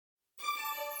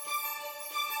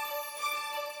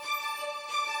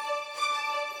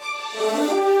Hello,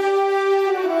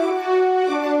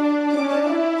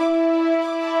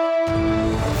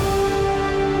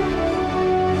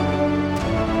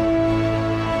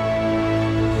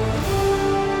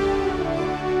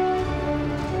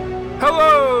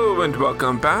 and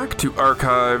welcome back to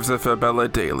Archives of Fabella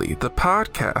Daily, the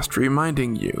podcast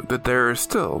reminding you that there is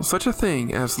still such a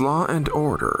thing as law and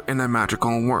order in a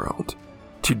magical world.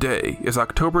 Today is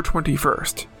October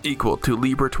 21st, equal to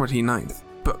Libra 29th.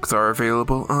 Books are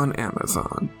available on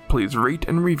Amazon. Please rate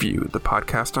and review the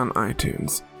podcast on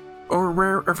iTunes, or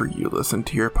wherever you listen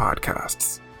to your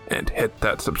podcasts. And hit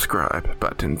that subscribe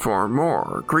button for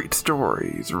more great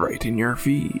stories right in your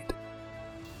feed.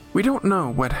 We don't know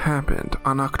what happened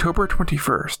on October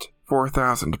 21st,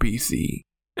 4000 BC,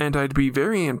 and I'd be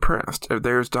very impressed if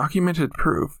there's documented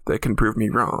proof that can prove me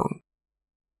wrong.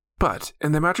 But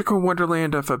in the magical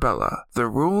wonderland of Fabella, the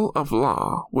rule of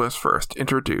law was first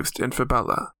introduced in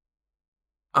Fabella.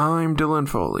 I'm Dylan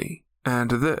Foley, and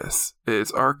this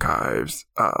is Archives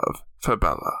of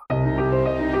Fabella.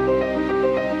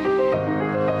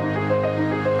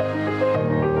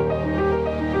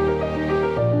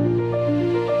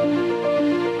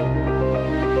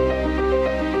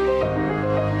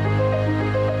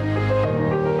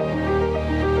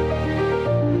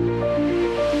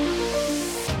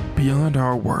 Beyond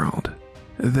our world,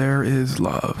 there is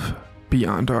love.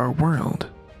 Beyond our world,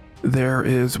 there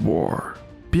is war.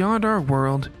 Beyond our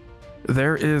world,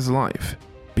 there is life.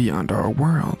 Beyond our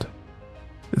world,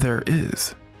 there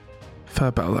is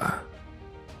Fabella.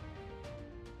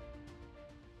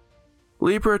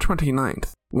 Libra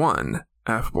 29th, 1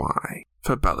 FY,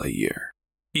 Fabella year,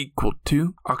 equal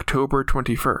to October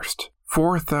 21st,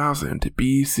 4000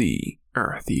 BC,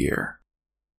 Earth year.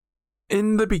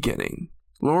 In the beginning,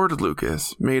 Lord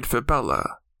Lucas made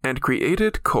Fabella and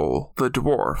created Cole the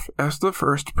dwarf as the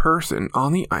first person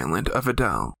on the island of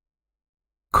Adel.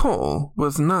 Cole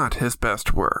was not his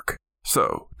best work,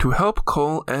 so to help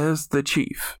Cole as the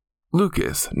chief,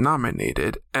 Lucas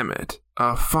nominated Emmett,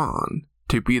 a faun,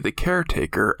 to be the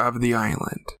caretaker of the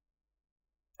island.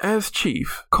 As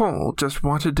chief, Cole just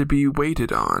wanted to be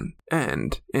waited on,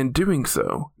 and, in doing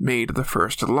so, made the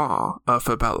first law of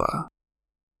Fabella.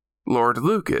 Lord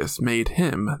Lucas made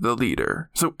him the leader,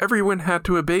 so everyone had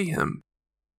to obey him.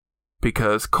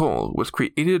 Because Cole was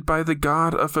created by the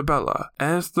god of Fabella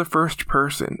as the first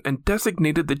person and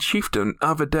designated the chieftain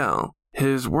of Adel,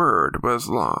 his word was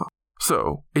law.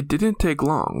 So it didn't take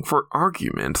long for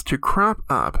arguments to crop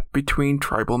up between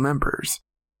tribal members.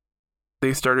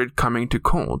 They started coming to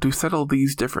Cole to settle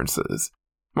these differences.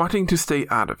 Wanting to stay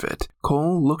out of it,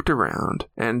 Cole looked around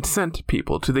and sent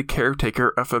people to the caretaker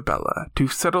of Fabella to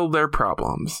settle their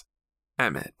problems,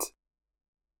 Emmett.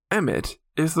 Emmett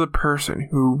is the person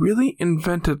who really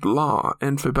invented law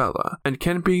in Fabella and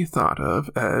can be thought of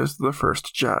as the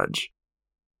first judge.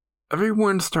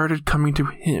 Everyone started coming to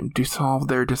him to solve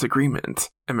their disagreements.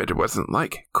 Emmett wasn't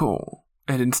like Cole,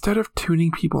 and instead of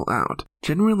tuning people out,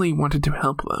 genuinely wanted to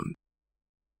help them.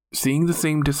 Seeing the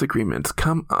same disagreements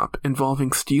come up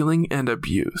involving stealing and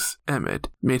abuse, Emmett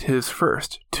made his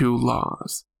first two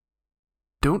laws.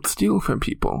 Don't steal from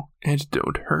people, and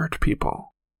don't hurt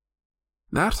people.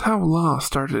 That's how law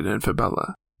started in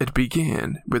Fabella. It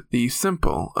began with these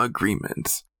simple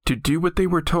agreements: to do what they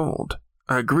were told,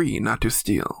 agree not to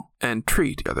steal, and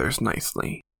treat others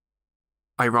nicely.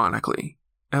 Ironically,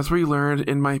 as we learned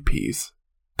in my piece,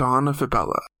 Dawn of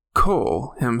Fabella,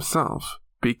 Cole himself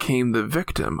became the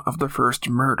victim of the first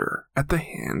murder at the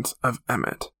hands of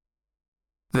Emmett.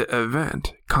 The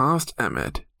event caused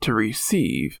Emmett to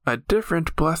receive a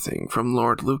different blessing from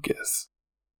Lord Lucas.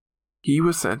 He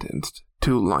was sentenced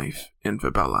to life in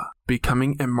Fabella,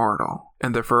 becoming immortal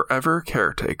and the forever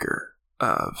caretaker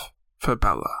of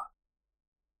Fabella.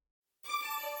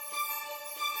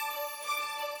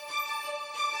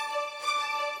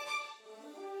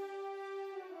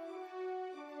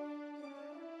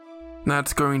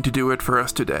 That's going to do it for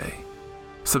us today.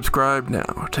 Subscribe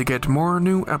now to get more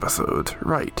new episodes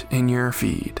right in your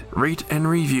feed. Rate and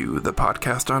review the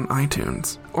podcast on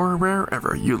iTunes or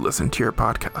wherever you listen to your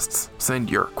podcasts.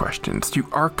 Send your questions to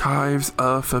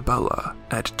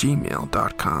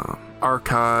archivesoffabella@gmail.com.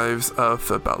 Archives of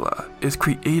Fabella is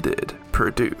created,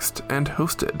 produced, and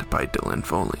hosted by Dylan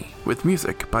Foley, with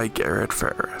music by Garrett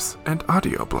Ferris and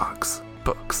audio blocks.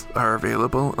 Books are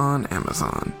available on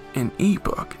Amazon in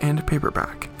ebook and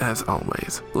paperback. As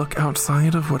always, look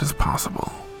outside of what is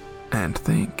possible and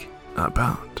think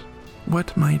about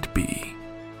what might be.